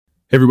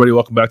Hey everybody,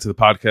 welcome back to the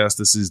podcast.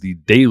 This is the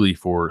daily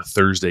for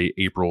Thursday,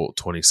 April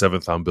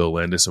 27th. I'm Bill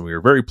Landis, and we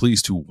are very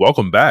pleased to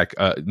welcome back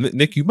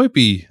Nick.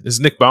 This is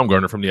Nick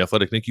Baumgardner from The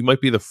Athletic. Nick, you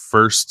might be the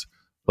first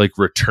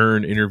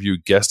return interview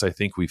guest I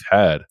think we've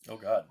had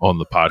on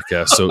the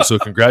podcast. So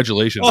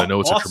congratulations. I know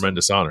it's awesome. A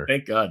tremendous honor.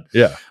 Thank God.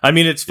 Yeah. I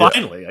mean, it's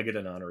finally I get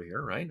an honor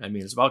here, right? I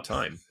mean, it's about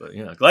time. But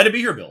yeah, glad to be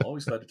here, Bill.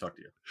 Always glad to talk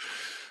to you.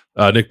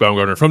 Nick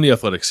Baumgardner from The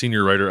Athletic,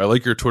 senior writer. I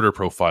like your Twitter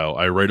profile.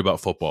 I write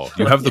about football.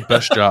 You have the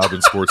best job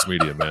in sports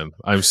media, man.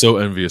 I'm so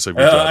envious of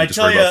your job. You just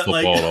write about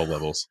football at all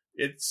levels.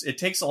 It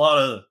takes a lot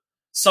of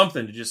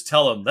something to just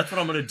tell them that's what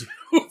I'm going to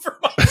do for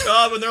my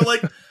job, and they're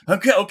like,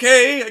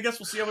 okay, I guess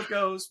we'll see how it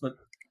goes. But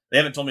they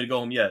haven't told me to go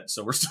home yet,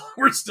 so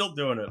we're still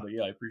doing it. But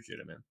yeah, I appreciate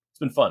it, man. It's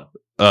been fun.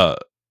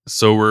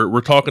 So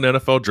we're talking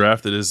NFL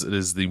draft. It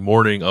is the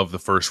morning of the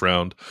first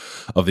round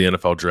of the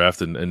NFL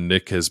draft, and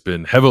Nick has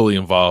been heavily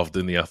involved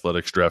in the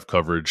Athletics draft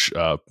coverage.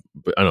 I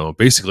don't know,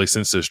 basically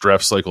since this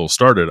draft cycle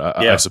started,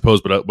 I suppose.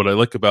 But what I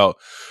like about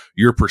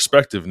your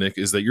perspective, Nick,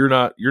 is that you're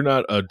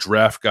not a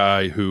draft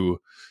guy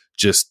who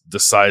just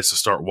decides to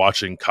start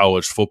watching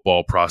college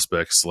football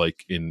prospects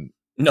like in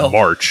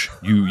March.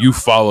 You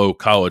follow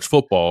college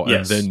football,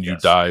 and then you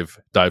dive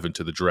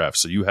into the draft.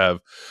 So you have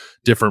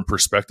different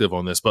perspective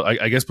on this.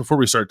 But I guess before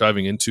we start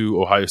diving into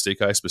Ohio State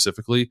guys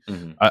specifically,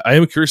 I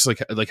am curious,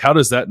 like how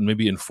does that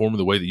maybe inform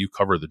the way that you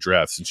cover the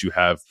draft, since you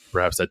have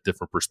perhaps that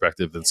different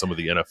perspective than some of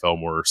the NFL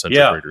more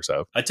centric writers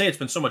have? I'd say it's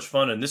been so much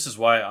fun, and this is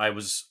why I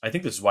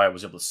think this is why I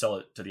was able to sell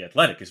it to The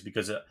Athletic, is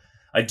because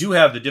I do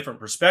have the different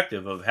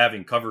perspective of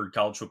having covered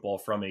college football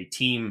from a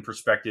team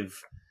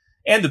perspective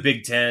and the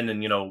Big Ten,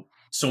 and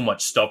so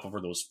much stuff over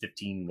those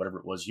 15, whatever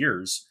it was,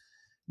 years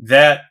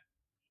that,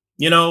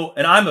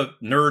 and I'm a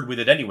nerd with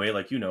it anyway,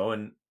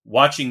 and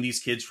watching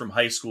these kids from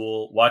high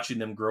school, watching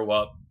them grow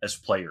up as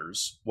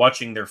players,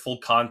 watching their full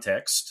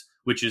context,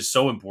 which is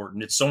so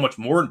important. It's so much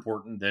more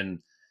important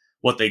than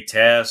what they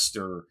test,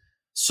 or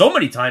so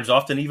many times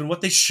often even what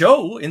they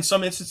show in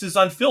some instances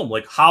on film,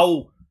 like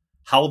how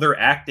they're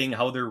acting,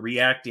 how they're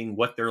reacting,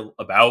 what they're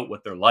about,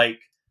 what they're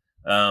like.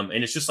 And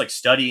it's just like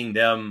studying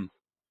them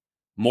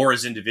more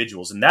as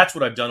individuals. And that's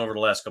what I've done over the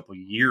last couple of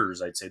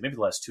years. I'd say maybe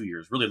the last 2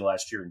 years, really the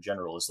last year in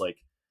general, is like,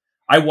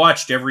 I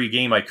watched every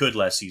game I could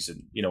last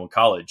season, in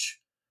college,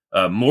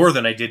 more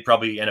than I did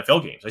probably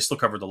NFL games. I still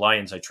cover the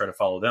Lions. I try to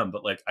follow them,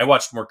 but I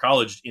watched more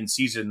college in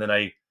season than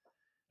I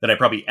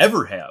probably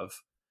ever have.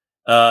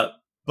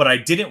 But I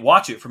didn't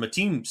watch it from a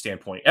team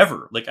standpoint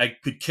ever.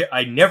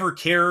 I never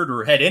cared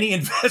or had any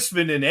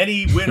investment in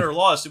any win or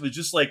loss. It was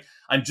just like,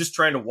 I'm just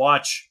trying to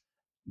watch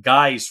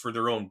guys for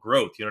their own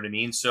growth. You know what I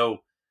mean? So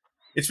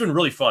it's been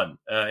really fun,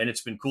 and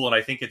it's been cool. And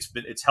I think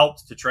it's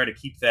helped to try to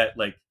keep that,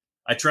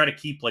 I try to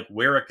keep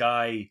where a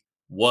guy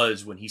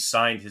was when he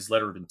signed his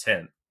letter of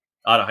intent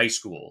out of high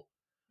school.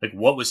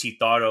 What was he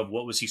thought of?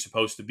 What was he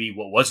supposed to be?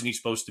 What wasn't he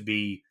supposed to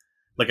be?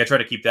 I try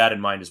to keep that in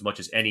mind as much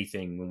as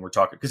anything when we're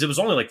talking, because it was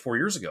only 4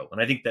 years ago.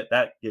 And I think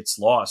that gets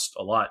lost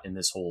a lot in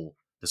this whole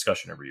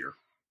discussion every year.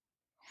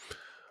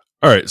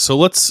 All right. So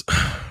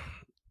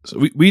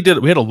we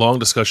had a long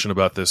discussion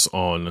about this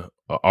on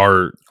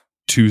our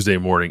Tuesday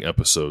morning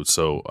episode.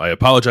 So I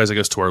apologize, I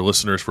guess, to our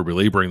listeners for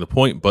belaboring the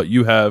point, but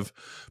you have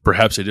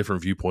perhaps a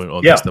different viewpoint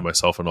on this than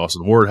myself and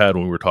Austin Ward had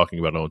when we were talking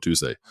about it on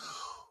Tuesday.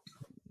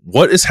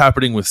 What is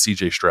happening with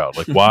CJ Stroud?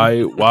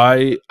 Why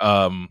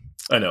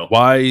I know.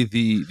 Why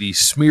the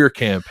smear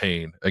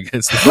campaign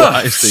against the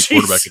Ohio State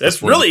quarterback?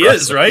 That really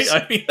is, right?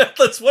 I mean,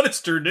 that's what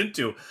it's turned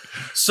into.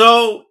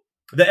 So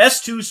the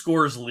S2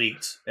 scores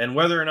leaked, and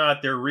whether or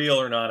not they're real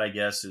or not, I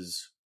guess,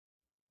 is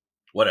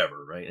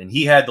whatever, right? And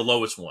he had the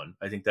lowest one.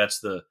 I think that's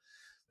the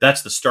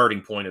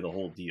starting point of the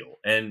whole deal.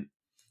 And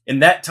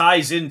that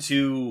ties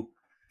into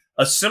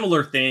a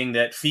similar thing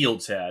that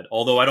Fields had,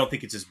 although I don't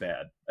think it's as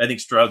bad. I think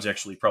Stroud's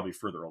actually probably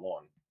further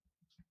along.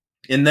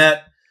 In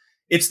that,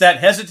 it's that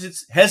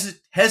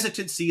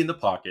hesitancy in the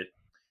pocket.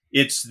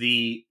 It's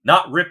the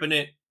not ripping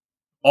it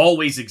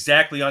always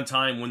exactly on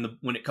time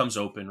when it comes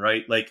open,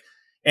 right? I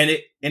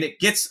think it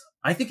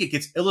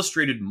gets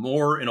illustrated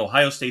more in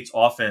Ohio State's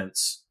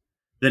offense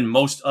than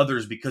most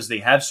others, because they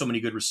have so many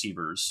good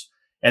receivers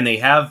and they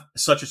have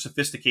such a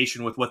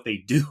sophistication with what they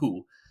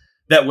do,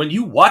 that when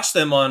you watch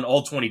them on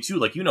all 22,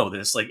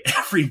 this,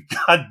 every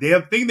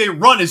goddamn thing they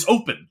run is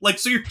open.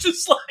 So you're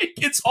just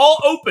it's all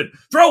open.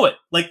 Throw it.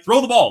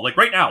 Throw the ball.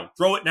 Right now.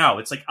 Throw it now.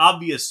 It's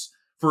obvious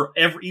for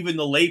even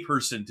the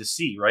layperson to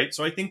see, right?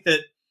 So I think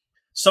that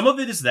some of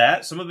it is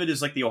that. Some of it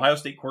is the Ohio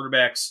State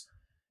quarterbacks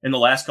in the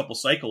last couple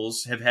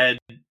cycles have had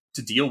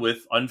to deal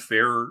with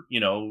unfair,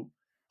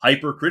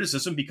 hyper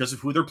criticism because of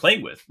who they're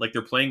playing with.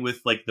 They're playing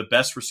with the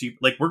best receiver.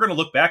 We're going to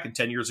look back in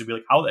 10 years and be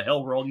like, how the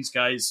hell were all these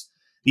guys,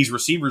 these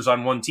receivers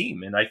on one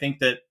team? And I think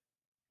that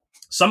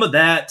some of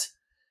that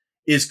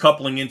is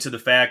coupling into the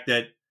fact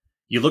that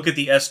you look at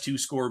the S2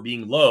 score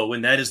being low,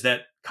 and that is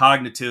that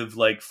cognitive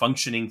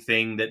functioning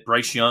thing that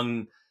Bryce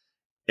Young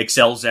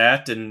excels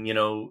at. And,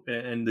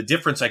 and the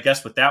difference, I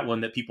guess, with that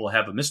one that people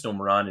have a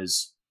misnomer on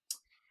is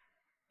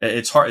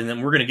it's hard. And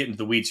then we're going to get into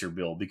the weeds here,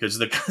 Bill, because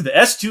the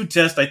S2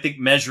 test, I think,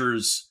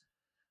 measures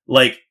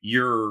like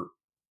your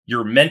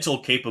mental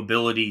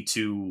capability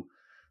to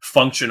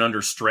function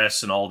under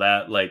stress and all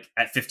that, like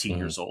at 15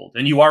 years old.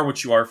 And you are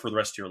what you are for the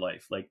rest of your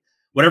life. Like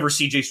whatever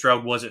CJ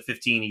Stroud was at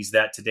 15, he's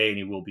that today, and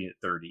he will be at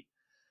 30.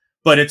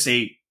 But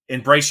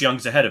and Bryce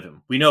Young's ahead of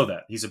him. We know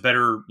that. He's a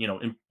better,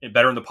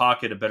 better in the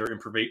pocket, a better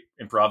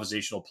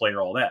improvisational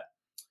player, all that.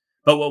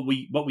 But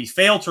what we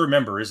fail to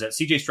remember is that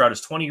CJ Stroud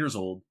is 20 years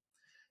old,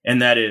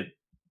 and that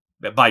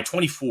by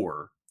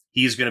 24,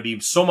 he is going to be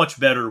so much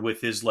better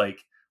with his like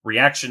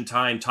reaction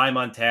time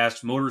on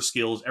task, motor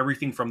skills,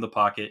 everything from the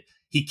pocket.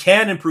 He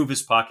can improve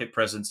his pocket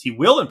presence. He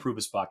will improve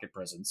his pocket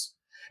presence.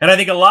 And I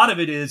think a lot of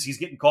it is he's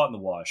getting caught in the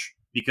wash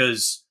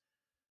because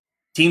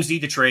teams need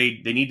to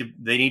trade. They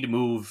need to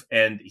move.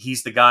 And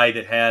he's the guy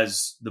that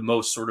has the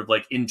most sort of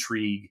like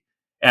intrigue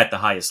at the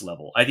highest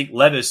level. I think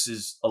Levis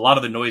is a lot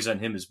of the noise on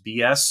him is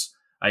BS.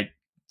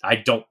 I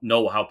don't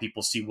know how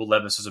people see Will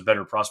Levis as a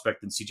better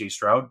prospect than CJ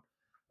Stroud.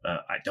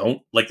 I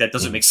don't like that.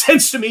 Doesn't make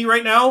sense to me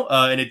right now.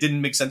 And it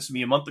didn't make sense to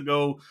me a month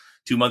ago,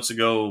 2 months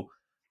ago,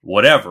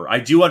 whatever. I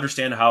do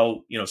understand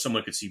how,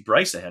 someone could see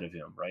Bryce ahead of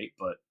him. Right.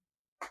 But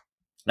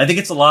I think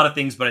it's a lot of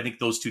things, but I think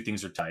those two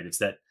things are tied. It's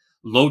that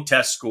low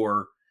test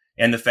score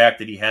and the fact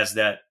that he has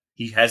that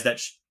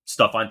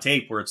stuff on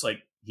tape where it's like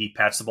he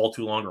pats the ball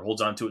too long or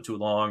holds on to it too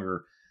long,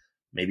 or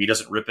maybe he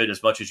doesn't rip it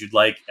as much as you'd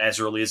like, as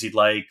early as he'd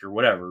like, or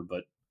whatever.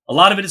 But a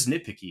lot of it is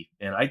nitpicky,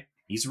 and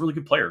he's a really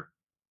good player.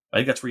 I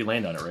think that's where you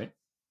land on it, right?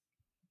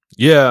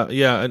 Yeah,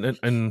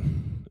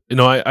 and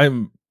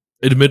I'm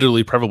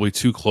admittedly probably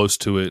too close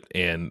to it,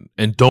 and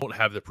don't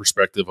have the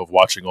perspective of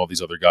watching all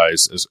these other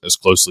guys as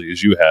closely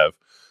as you have.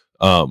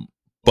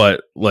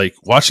 But like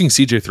watching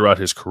CJ throughout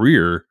his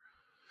career,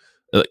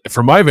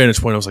 from my vantage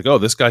point, I was like, oh,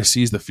 this guy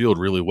sees the field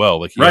really well.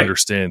 Like he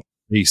understands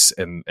pace,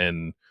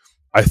 and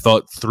I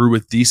thought through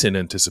with decent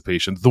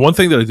anticipation. The one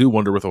thing that I do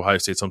wonder with Ohio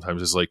State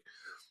sometimes is like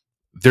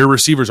their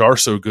receivers are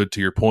so good,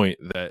 to your point,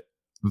 that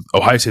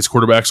Ohio State's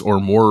quarterbacks are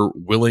more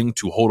willing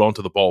to hold on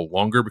to the ball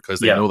longer because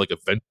they know like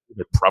eventually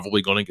they're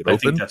probably going to get open.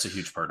 I think that's a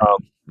huge part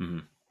of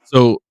it.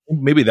 So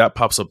maybe that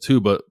pops up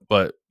too, but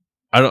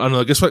I don't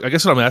know. I guess what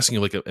I'm asking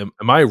you, like,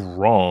 am I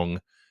wrong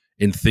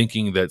in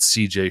thinking that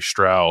CJ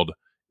Stroud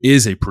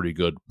is a pretty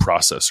good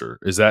processor?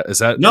 Is that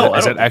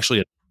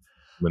actually?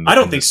 I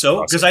don't think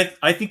so, because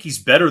I think he's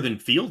better than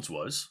Fields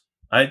was.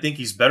 I think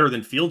he's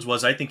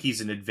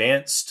an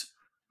advanced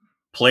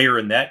player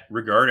in that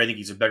regard. I think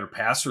he's a better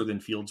passer than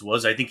Fields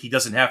was. I think he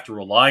doesn't have to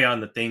rely on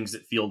the things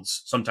that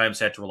Fields sometimes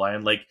had to rely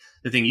on, like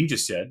the thing you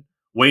just said,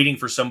 waiting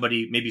for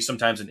somebody, maybe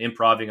sometimes an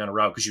improving on a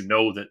route because you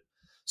know that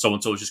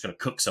so-and-so is just going to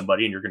cook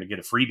somebody and you're going to get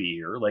a freebie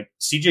here. Like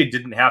CJ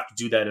didn't have to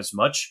do that as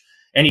much,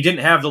 and he didn't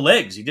have the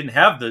legs. He didn't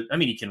have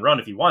he can run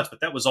if he wants,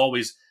 but that was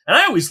always, and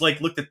I always like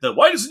looked at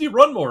why doesn't he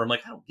run more? I'm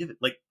like, I don't give it.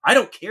 Like, I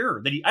don't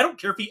care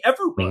if he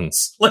ever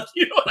runs. Like,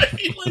 you know what I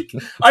mean? Like,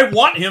 I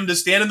want him to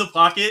stand in the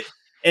pocket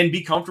and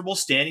be comfortable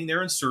standing there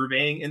and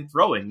surveying and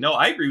throwing. No,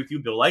 I agree with you,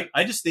 Bill.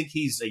 I just think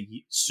he's a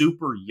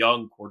super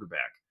young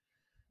quarterback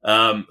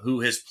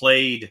who has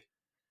played,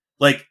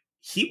 like,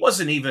 he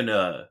wasn't even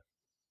a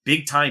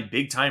big time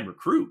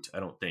recruit, I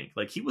don't think.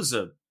 Like, he was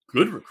a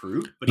good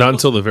recruit. But not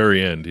until the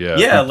very end, yeah.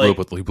 Yeah,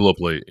 he blew up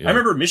late. Yeah. I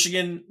remember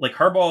Michigan, like,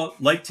 Harbaugh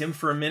liked him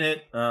for a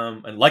minute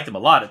and liked him a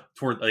lot.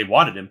 They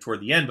wanted him toward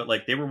the end, but,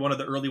 like, they were one of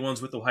the early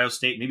ones with Ohio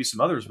State, maybe some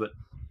others, but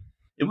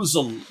it was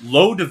a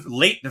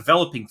late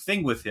developing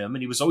thing with him,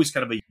 and he was always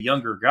kind of a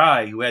younger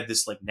guy who had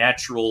this like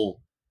natural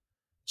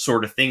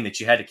sort of thing that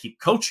you had to keep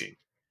coaching.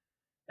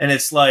 And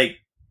it's like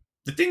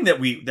the thing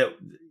that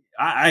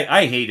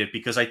I hate it,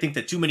 because I think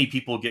that too many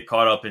people get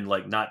caught up in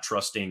like not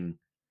trusting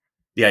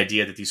the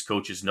idea that these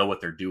coaches know what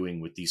they're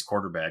doing with these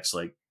quarterbacks.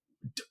 Like,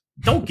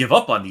 don't give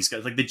up on these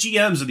guys. Like the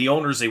GMs and the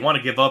owners, they want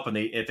to give up, and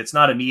if it's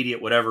not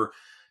immediate, whatever.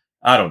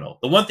 I don't know.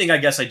 The one thing I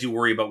guess I do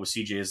worry about with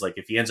CJ is like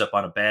if he ends up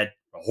on a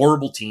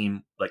horrible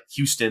team like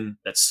Houston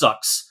that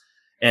sucks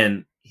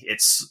and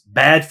it's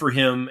bad for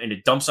him and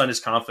it dumps on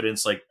his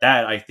confidence, like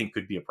that I think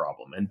could be a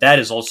problem. And that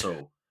is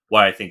also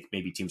why I think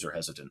maybe teams are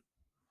hesitant.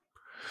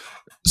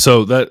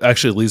 So that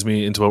actually leads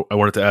me into what I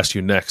wanted to ask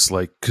you next.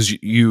 Like, because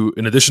you,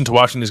 in addition to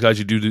watching these guys,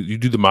 you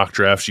do the mock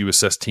drafts, you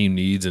assess team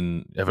needs,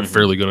 and have a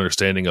fairly good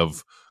understanding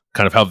of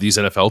kind of how these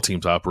NFL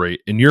teams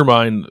operate. In your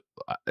mind,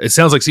 it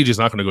sounds like CJ's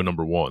not going to go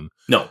number one.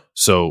 No.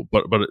 So,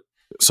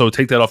 so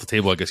take that off the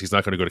table. I guess he's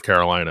not going to go to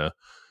Carolina.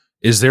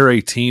 Is there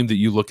a team that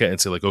you look at and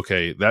say like,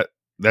 okay,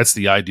 that's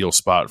the ideal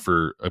spot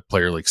for a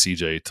player like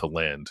CJ to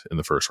land in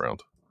the first round?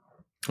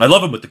 I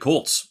love him with the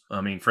Colts.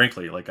 I mean,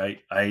 frankly, like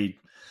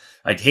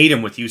I'd hate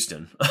him with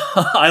Houston.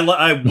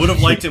 I would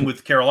have liked him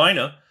with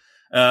Carolina,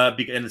 and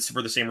it's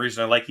for the same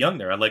reason I like Young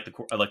there. I like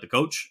the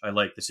coach. I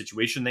like the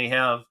situation they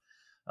have.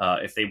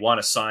 If they want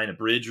to sign a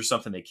bridge or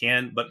something, they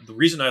can. But the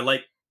reason I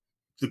like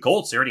the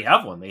Colts, they already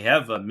have one. They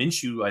have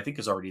Minshew, I think,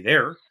 is already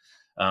there.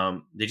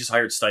 They just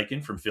hired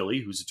Steichen from Philly,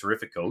 who's a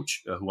terrific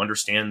coach who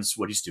understands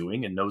what he's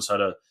doing and knows how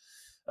to,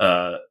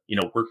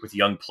 work with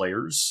young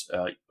players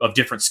of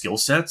different skill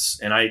sets.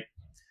 And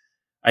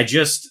I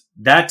just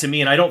that to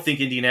me, and I don't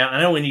think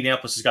I know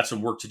Indianapolis has got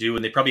some work to do,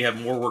 and they probably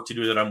have more work to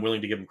do that I'm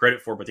willing to give them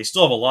credit for, but they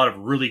still have a lot of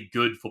really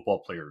good football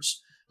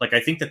players. Like, I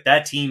think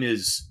that team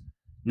is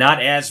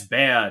not as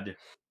bad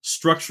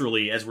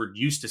structurally as we're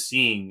used to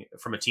seeing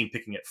from a team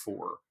picking at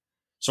 4.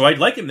 So I'd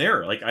like him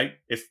there. Like,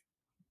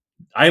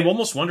 I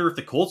almost wonder if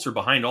the Colts are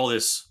behind all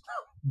this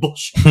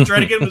bullshit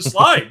trying to get him to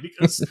slide,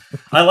 because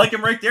I like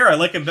him right there. I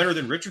like him better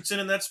than Richardson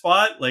in that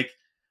spot. Like,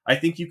 I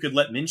think you could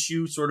let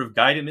Minshew sort of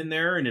guide him in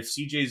there, and if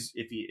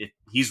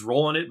he's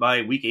rolling it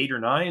by week 8 or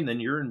 9, then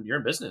you're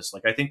in business.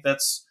 Like, I think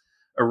that's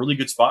a really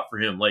good spot for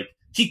him. Like,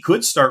 he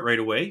could start right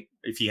away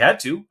if he had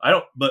to.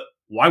 But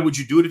why would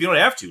you do it if you don't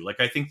have to? Like,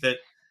 I think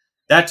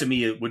that to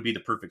me, it would be the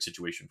perfect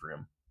situation for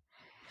him.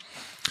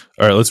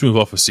 All right, let's move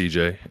off of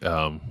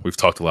CJ. We've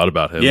talked a lot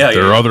about him. Yeah,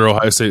 there are other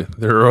Ohio State.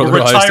 There are other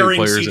Ohio State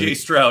players. CJ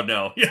Stroud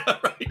now. Yeah,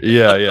 right.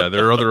 Yeah.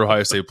 There are other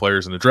Ohio State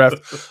players in the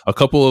draft. A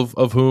couple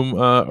of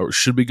whom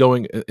should be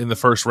going in the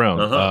first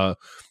round.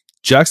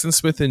 Jaxon,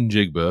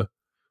 Smith-Njigba.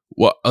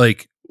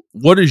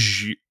 What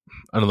is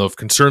I don't know if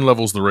concern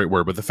level is the right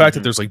word, but the fact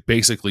that there's like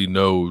basically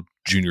no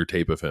junior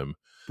tape of him,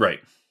 right?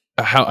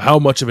 How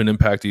much of an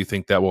impact do you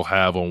think that will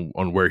have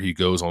on where he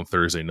goes on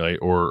Thursday night,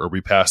 or are we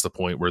past the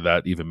point where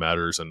that even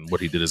matters, and what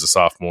he did as a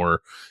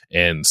sophomore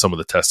and some of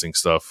the testing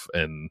stuff,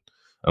 and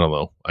I don't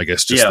know, I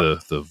guess just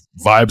the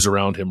vibes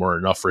around him are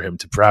enough for him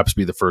to perhaps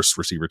be the first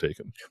receiver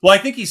taken? Well, I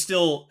think he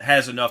still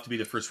has enough to be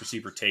the first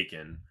receiver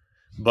taken,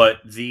 but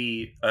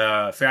the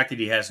fact that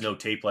he has no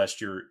tape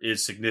last year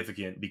is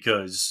significant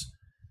because,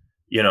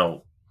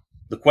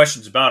 the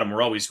questions about him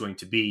are always going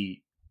to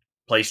be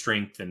play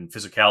strength and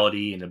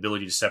physicality and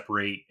ability to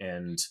separate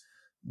and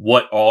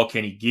what all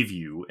can he give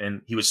you.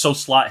 And he was so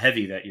slot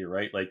heavy that year,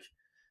 right? Like,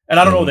 and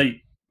I don't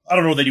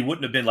know that he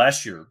wouldn't have been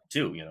last year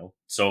too,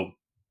 So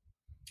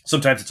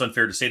sometimes it's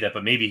unfair to say that,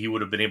 but maybe he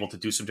would have been able to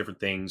do some different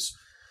things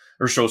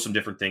or show some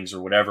different things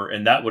or whatever.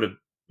 And that would have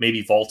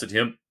maybe vaulted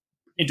him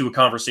into a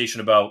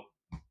conversation about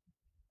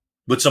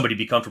would somebody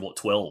be comfortable at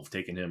 12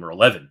 taking him, or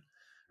 11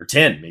 or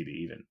 10, maybe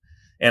even.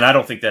 And I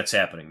don't think that's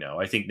happening now.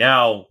 I think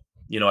now,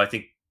 I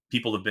think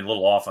people have been a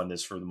little off on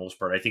this for the most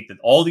part. I think that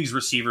all these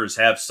receivers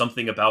have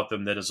something about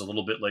them that is a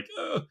little bit like,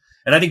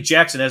 and I think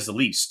Jaxon has the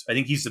least. I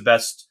think he's the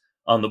best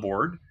on the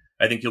board.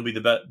 I think he'll be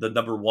the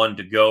number one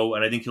to go,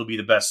 and I think he'll be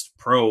the best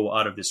pro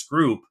out of this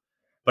group.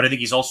 But I think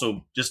he's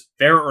also just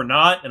fair or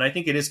not, and I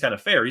think it is kind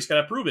of fair. He's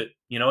got to prove it.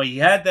 He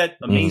had that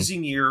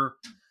amazing year,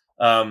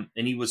 and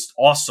he was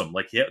awesome.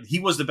 Like, he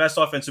was the best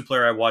offensive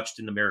player I watched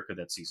in America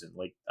that season.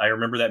 Like, I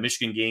remember that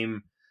Michigan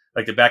game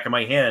like the back of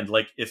my hand.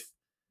 Like, if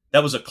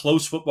that was a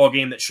close football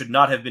game that should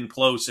not have been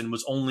close and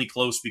was only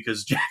close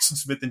because Jaxon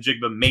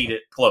Smith-Njigba made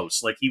it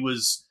close. Like, he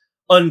was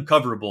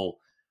uncoverable.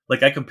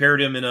 Like, I compared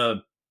him in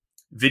a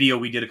video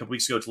we did a couple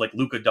weeks ago to like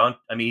Luka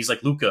he's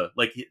like Luka.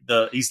 Like,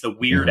 he's the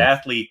weird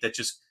athlete that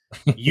just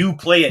you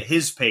play at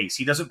his pace.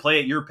 He doesn't play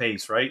at your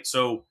pace, right?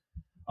 So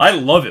I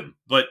love him,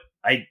 but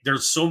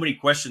there's so many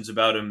questions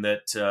about him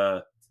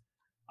that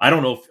I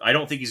don't know. I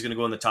don't think he's going to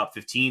go in the top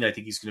 15. I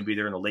think he's going to be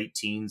there in the late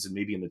teens and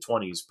maybe in the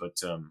 20s.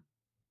 But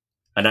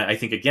and I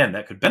think, again,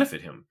 that could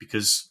benefit him,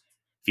 because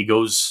if he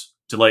goes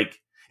to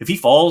if he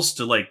falls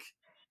to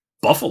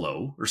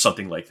Buffalo or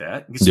something like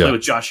that, and gets to play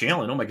with Josh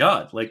Allen, oh my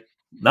God, like,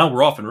 now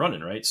we're off and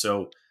running, right?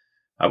 So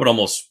I would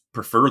almost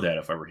prefer that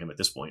if I were him at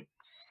this point.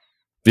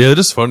 Yeah, it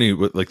is funny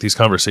with these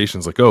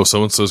conversations, like, oh,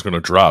 so and so is going to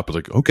drop.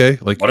 Like, okay,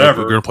 like,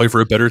 whatever, we're going to play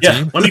for a better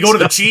team. Let me go to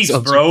the Chiefs,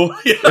 bro.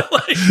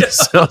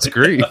 Sounds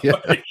great. Yeah.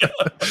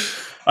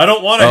 I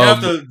don't want to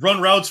have to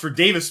run routes for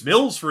Davis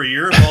Mills for a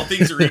year if all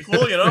things are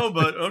equal,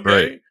 but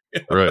okay.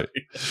 Right.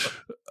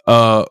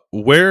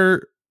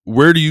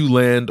 Where do you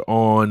land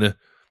on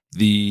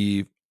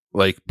the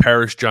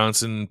Paris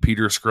Johnson,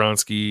 Peter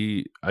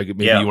Skronsky?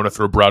 Maybe you want to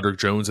throw Broderick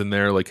Jones in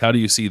there. Like, how do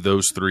you see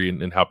those three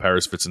and how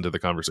Paris fits into the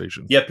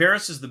conversation? Yeah,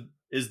 Paris is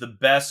the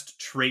best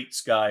traits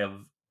guy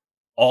of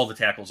all the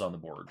tackles on the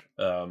board,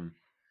 and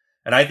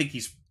I think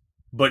he's.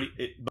 But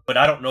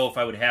I don't know if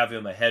I would have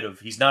him ahead of.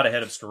 He's not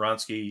ahead of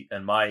Skronsky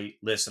on my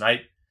list, and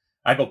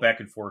I go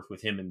back and forth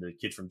with him and the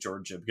kid from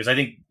Georgia, because I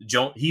think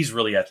he's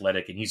really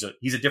athletic, and he's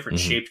a different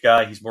shaped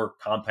guy. He's more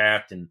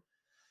compact and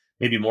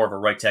maybe more of a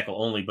right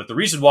tackle only. But the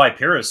reason why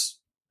Paris,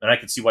 and I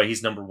can see why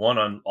he's number one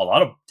on a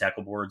lot of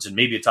tackle boards and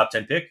maybe a top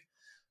 10 pick,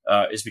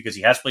 is because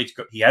he has played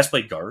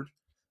guard.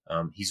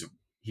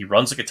 He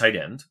runs like a tight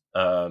end.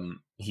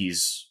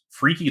 He's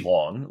freaky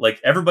long. Like,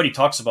 everybody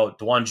talks about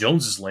DeJuan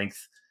Jones's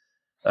length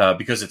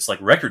because it's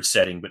like record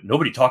setting, but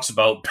nobody talks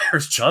about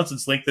Paris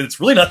Johnson's length, and it's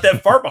really not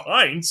that far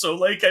behind.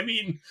 So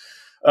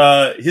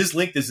his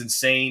length is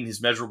insane.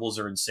 His measurables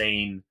are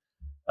insane.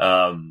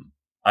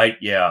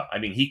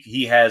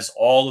 He has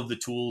all of the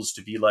tools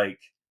to be like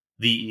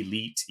the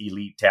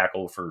elite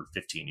tackle for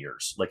 15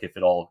 years, like, if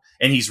it all,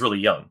 and he's really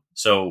young.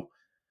 So,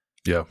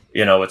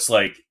 it's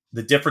like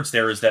the difference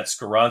there is that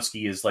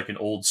Skronsky is like an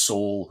old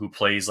soul who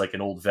plays like an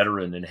old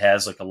veteran and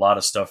has like a lot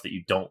of stuff that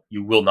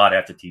you will not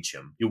have to teach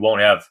him.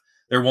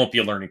 There won't be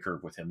a learning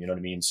curve with him. You know what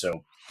I mean?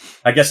 So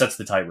I guess that's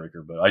the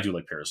tiebreaker, but I do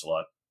like Paris a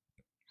lot.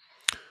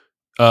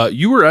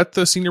 You were at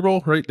the Senior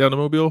Bowl, right, down in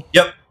Mobile?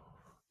 Yep,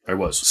 I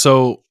was.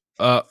 So,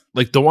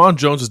 like DeJuan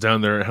Jones was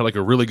down there and had like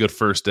a really good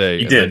first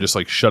day, then just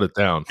like shut it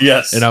down.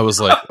 Yes, and I was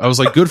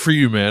like, good for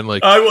you, man.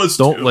 Like, I was.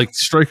 Don't too. like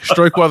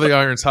strike while the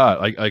iron's hot.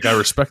 Like I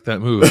respect that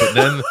move. But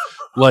then,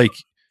 like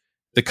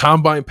the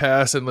combine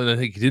pass, and then I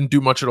think he didn't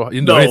do much at all. He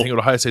didn't do anything at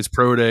Ohio State's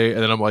pro day,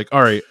 and then I'm like,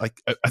 all right,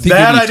 like I think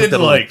that maybe I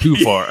didn't like too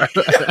far. I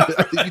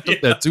think you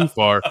took that too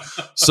far.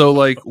 So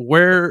like,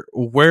 where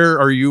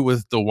are you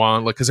with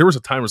DeJuan? Like, because there was a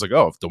time where it's like,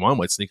 oh, if DeJuan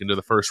might sneak into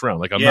the first round,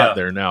 like I'm not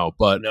there now,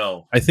 but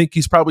I think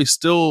he's probably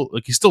still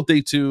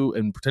day 2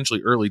 and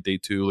potentially early day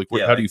 2. Like,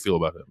 how do you feel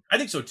about him? I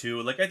think so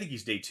too. Like, I think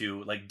he's day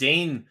 2. Like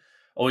Dane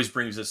always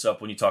brings this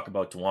up when you talk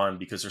about DeJuan,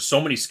 because there's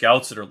so many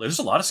scouts there's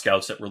a lot of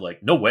scouts that were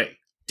like, no way.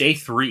 Day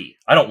 3,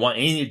 I don't want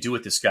anything to do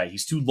with this guy.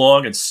 He's too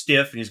long and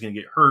stiff, and he's going to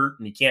get hurt,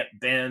 and he can't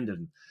bend,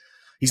 and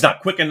he's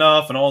not quick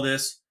enough, and all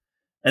this.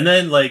 And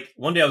then, like,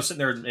 one day I was sitting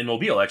there in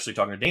Mobile actually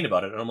talking to Dane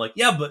about it, and I'm like,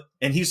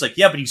 and he's like,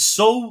 but he's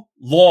so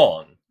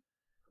long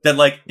that,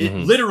 like, it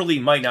literally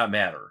might not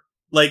matter.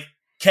 Like,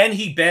 can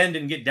he bend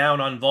and get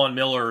down on Von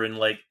Miller, and,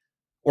 like,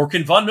 or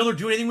can Von Miller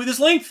do anything with his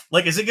length?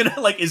 Like, is it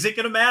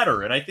gonna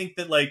matter? And I think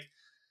that, like,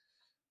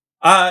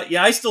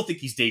 I still think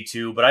he's day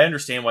 2, but I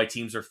understand why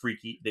teams are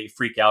they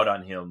freak out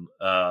on him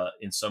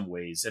in some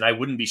ways. And I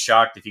wouldn't be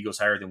shocked if he goes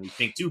higher than we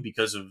think too,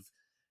 because of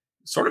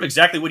sort of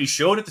exactly what he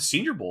showed at the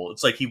Senior Bowl.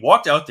 It's like he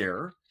walked out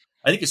there.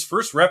 I think his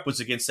first rep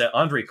was against that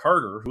Andre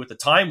Carter, who at the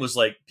time was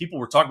like, people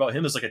were talking about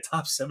him as like a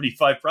top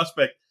 75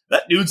 prospect.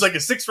 That dude's like a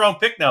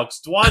 6th-round pick now,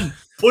 because DeJuan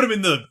put him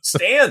in the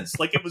stands.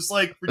 Like, it was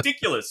like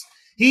ridiculous.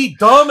 He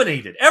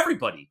dominated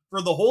everybody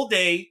for the whole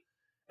day.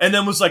 And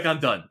then was like,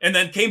 I'm done. And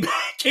then came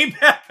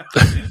back,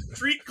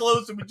 street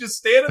clothes, and was just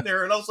standing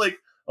there. And I was like,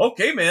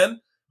 okay,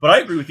 man. But I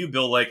agree with you,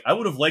 Bill. Like, I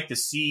would have liked to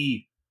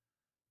see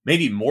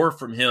maybe more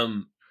from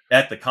him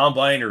at the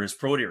combine or his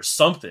pro day or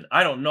something.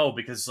 I don't know,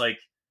 because like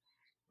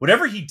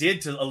whatever he did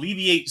to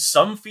alleviate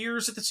some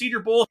fears at the Senior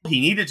Bowl,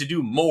 he needed to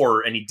do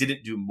more, and he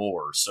didn't do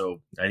more.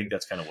 So I think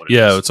that's kind of what it is.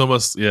 Yeah, it's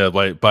almost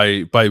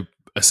by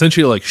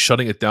essentially like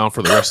shutting it down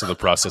for the rest of the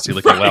process. He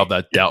like allowed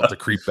that doubt to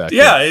creep back.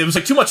 Yeah, it was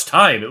like too much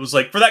time. It was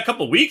like for that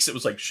couple of weeks, it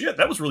was like, shit,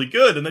 that was really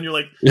good. And then you're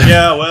like,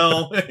 yeah,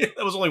 well, that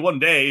was only one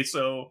day,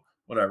 so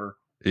whatever.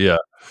 Yeah.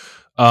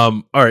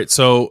 All right.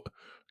 So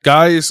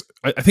guys,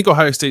 I think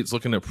Ohio State's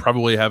looking at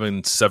probably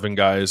having 7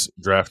 guys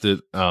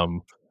drafted.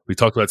 We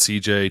talked about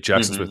CJ,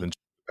 Jaxon Smith and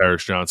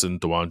Paris Johnson,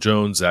 DeJuan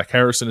Jones, Zach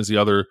Harrison is the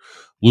other,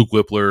 Luke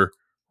Whippler,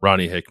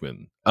 Ronnie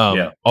Hickman.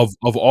 Of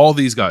all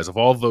these guys, of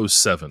all those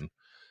 7,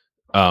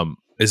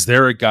 is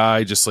there a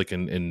guy just like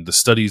in the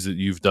studies that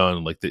you've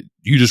done, like that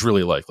you just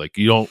really like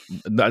you don't,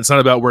 it's not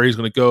about where he's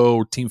going to go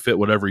or team fit,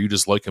 whatever. You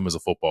just like him as a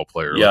football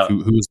player. Yeah. Like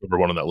who's number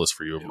 1 on that list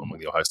for you among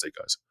the Ohio State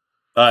guys?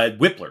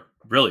 Whippler,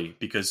 really,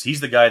 because he's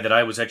the guy that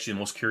I was actually the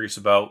most curious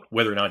about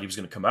whether or not he was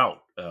going to come out.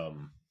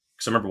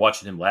 Because I remember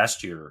watching him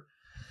last year,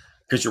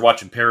 because you're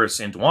watching Paris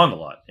and DeJuan a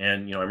lot.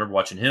 And, I remember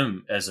watching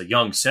him as a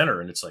young center,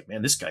 and it's like,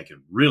 man, this guy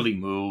can really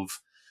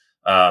move.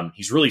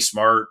 He's really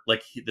smart.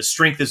 Like, the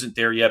strength isn't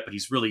there yet, but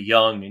he's really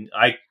young. And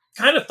I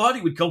kind of thought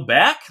he would go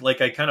back.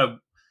 Like, I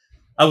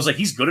was like,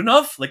 he's good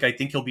enough. Like, I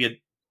think he'll be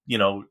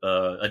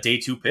a day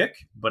 2 pick,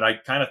 but I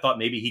kind of thought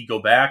maybe he'd go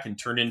back and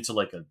turn into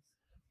like a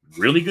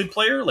really good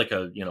player. Like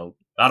I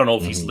don't know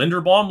if he's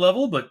Linderbaum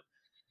level, but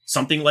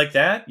something like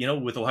that,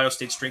 with Ohio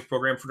State strength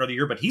program for another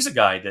year. But he's a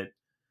guy that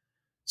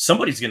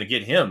somebody's going to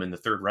get him in the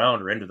 3rd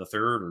round or end of the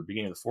 3rd or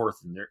beginning of the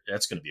 4th. And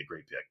that's going to be a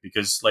great pick,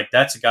 because like,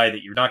 that's a guy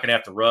that you're not going to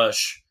have to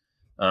rush.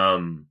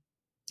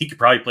 He could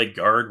probably play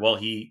guard while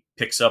he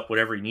picks up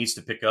whatever he needs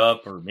to pick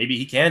up, or maybe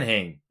he can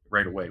hang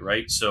right away.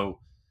 Right. So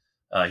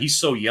he's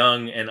so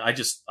young, and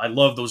I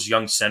love those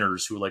young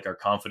centers who like are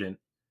confident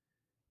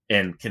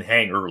and can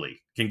hang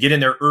early, can get in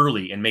there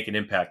early and make an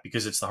impact,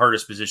 because it's the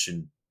hardest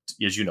position,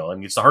 as you know. I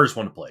mean, it's the hardest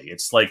one to play.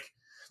 It's like,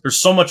 there's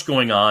so much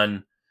going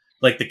on.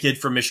 Like the kid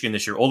from Michigan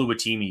this year,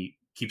 Oluwatimi,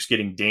 keeps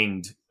getting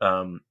dinged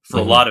for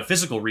a lot of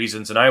physical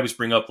reasons. And I always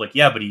bring up like,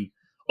 but he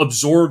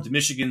absorbed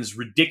Michigan's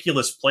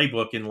ridiculous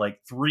playbook in like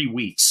 3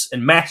 weeks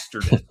and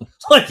mastered it.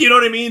 Like, you know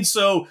what I mean?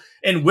 So,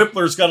 and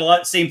Whippler's got a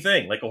lot, same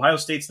thing. Like, Ohio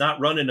State's not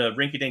running a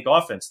rinky-dink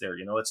offense there.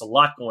 It's a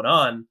lot going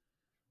on.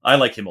 I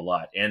like him a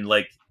lot. And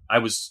like,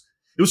 it was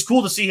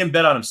cool to see him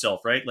bet on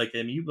himself, right? Like,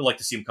 I mean, you would like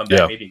to see him come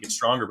back maybe and get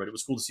stronger, but it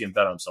was cool to see him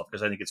bet on himself,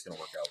 because I think it's going to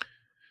work out.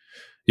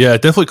 Yeah,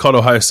 it definitely caught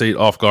Ohio State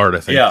off guard. I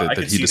think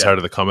that he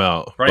decided to come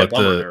out. Right,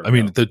 but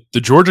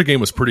the Georgia game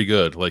was pretty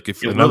good. Like,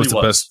 that was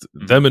the best.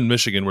 Them and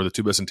Michigan were the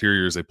 2 best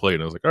interiors they played.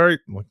 And I was like, all right,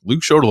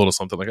 Luke showed a little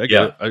something. Like, I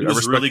get it. I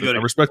respect really good. I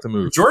respect the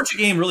move. The Georgia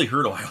game really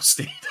hurt Ohio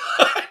State.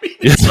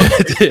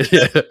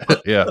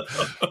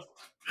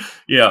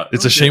 Yeah,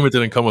 it's a shame it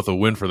didn't come with a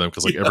win for them,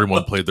 because like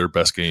everyone played their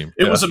best game.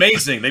 It was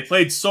amazing. They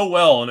played so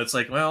well, and it's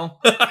like, well,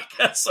 I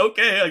guess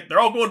okay. Like, they're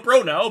all going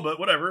pro now, but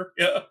whatever.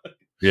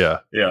 Yeah.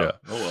 Oh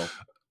well.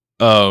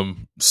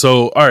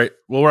 So all right,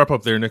 we'll wrap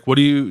up there. Nick,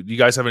 do you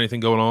guys have anything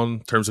going on in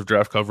terms of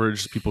draft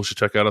coverage people should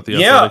check out at the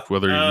Athletic,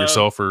 whether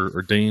yourself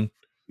or Dane?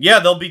 Yeah,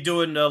 they'll be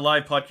doing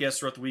live podcasts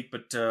throughout the week,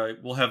 but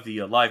we'll have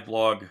the live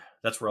blog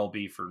that's where I'll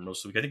be for most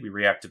of the week. I think we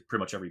react to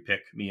pretty much every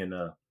pick. Me and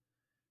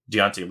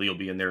Deontay Lee will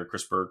be in there,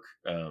 Chris Burke.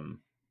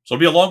 So it'll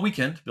be a long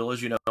weekend, Bill,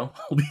 as you know.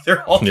 We'll be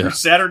there all through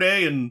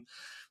Saturday and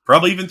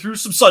probably even through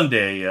some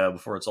Sunday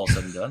before it's all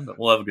said and done. But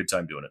we'll have a good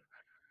time doing it.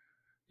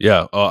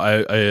 Yeah,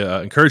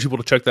 I encourage people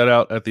to check that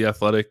out at The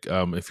Athletic.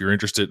 If you're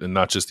interested in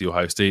not just the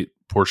Ohio State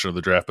portion of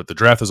the draft, but the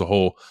draft as a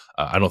whole,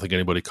 I don't think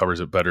anybody covers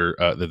it better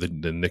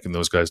than Nick and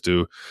those guys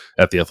do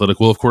at The Athletic.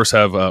 We'll, of course,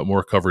 have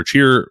more coverage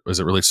here as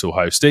it relates to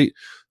Ohio State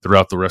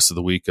throughout the rest of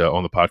the week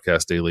on the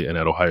podcast daily and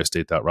at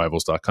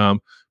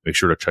ohiostate.rivals.com. Make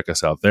sure to check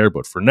us out there.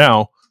 But for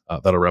now,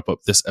 that'll wrap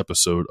up this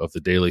episode of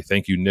The Daily.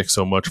 Thank you, Nick,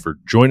 so much for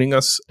joining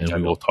us, and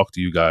we will talk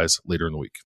to you guys later in the week.